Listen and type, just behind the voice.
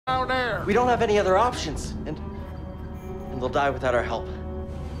down there. We don't have any other options, and they'll die without our help.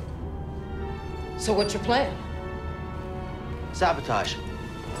 So what's your plan? Sabotage.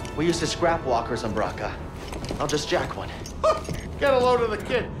 We used to scrap walkers on Braca. I'll just jack one. Get a load of the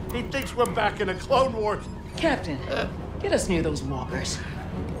kid. He thinks we're back in the Clone Wars. Captain, get us near those walkers.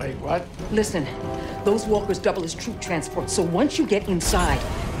 Wait, what? Listen, those walkers double as troop transport, so once you get inside,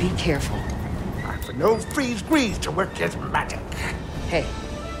 be careful. For no freeze grease to work his magic. Hey,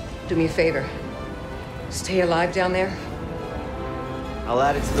 do me a favor. Stay alive down there. I'll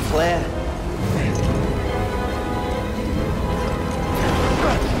add it to the plan.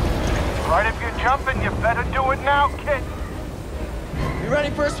 Right, if you're jumping, you better do it now, kid. You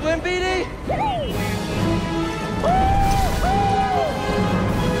ready for a swim, BD?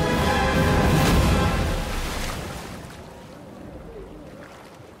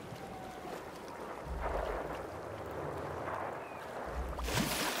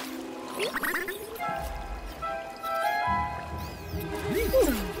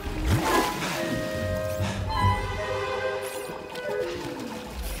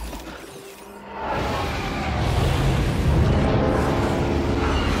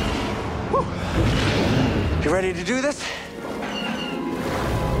 You ready to do this?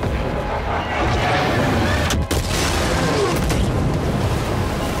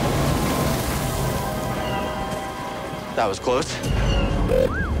 That was close.